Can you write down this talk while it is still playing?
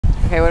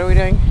Okay, what are we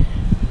doing?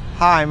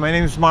 Hi, my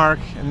name is Mark,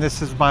 and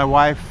this is my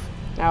wife.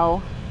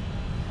 No.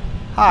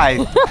 Hi.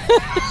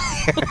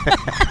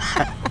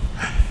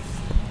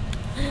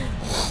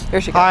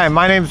 Here she goes. Hi,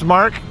 my name's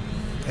Mark,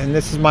 and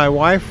this is my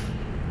wife.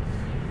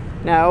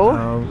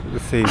 No.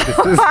 Let's see. This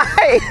is.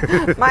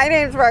 Hi, my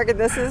name's Mark, and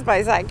this is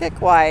my psychic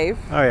wife.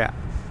 Oh yeah.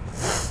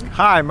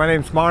 Hi, my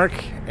name's Mark,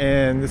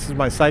 and this is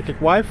my psychic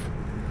wife.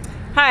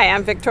 Hi,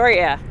 I'm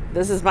Victoria.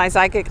 This is my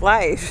psychic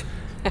life.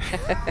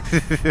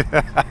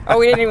 Oh,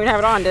 we didn't even have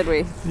it on, did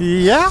we?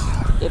 Yeah.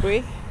 Did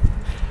we?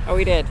 Oh,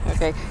 we did.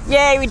 Okay.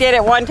 Yay, we did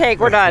it. One take.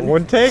 We're done.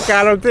 One take?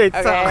 I don't think so.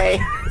 Okay.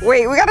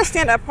 Wait, we got to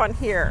stand up on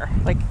here.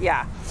 Like,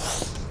 yeah.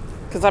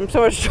 Because I'm so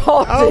much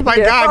taller Oh than my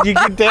you. God, you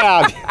get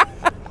down.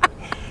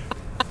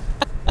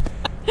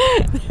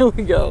 There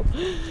we go.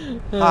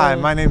 Hi,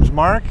 my name's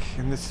Mark,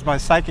 and this is my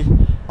psychic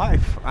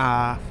life.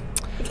 Blah.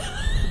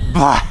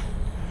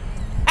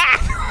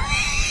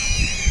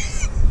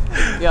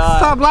 God.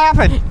 Stop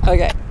laughing.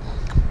 Okay.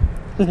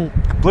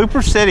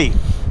 Blooper City.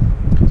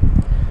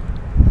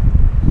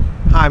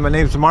 Hi, my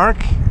name's Mark,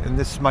 and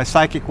this is my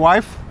psychic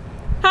wife.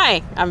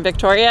 Hi, I'm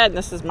Victoria, and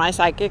this is my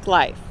psychic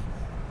life.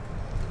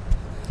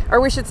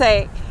 Or I should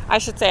say,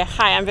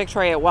 hi, I'm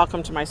Victoria,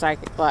 welcome to my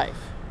psychic life.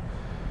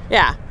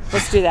 Yeah,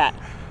 let's do that.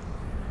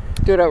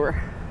 Do it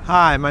over.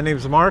 Hi, my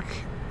name's Mark,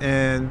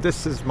 and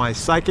this is my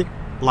psychic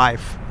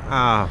life.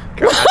 Oh,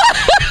 God.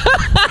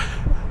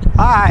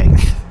 Hi.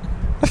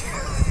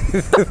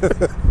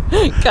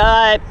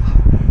 Cut.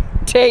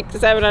 Take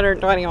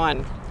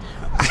 721.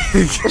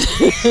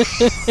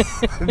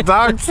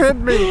 Dog hit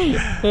me.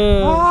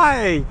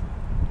 Hi.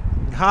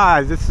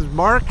 Hi, this is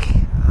Mark.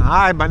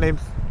 Hi, my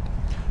name's...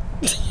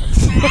 We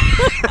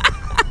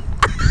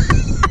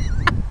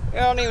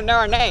don't even know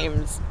our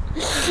names.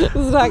 This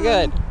is not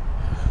good.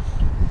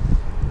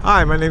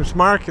 Hi, my name's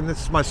Mark, and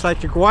this is my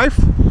psychic wife.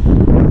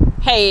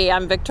 Hey,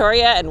 I'm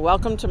Victoria, and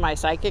welcome to my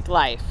psychic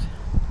life.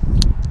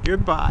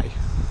 Goodbye.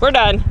 We're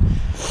done.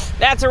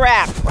 That's a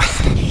wrap.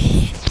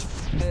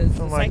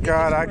 Oh my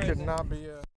God, I could not be...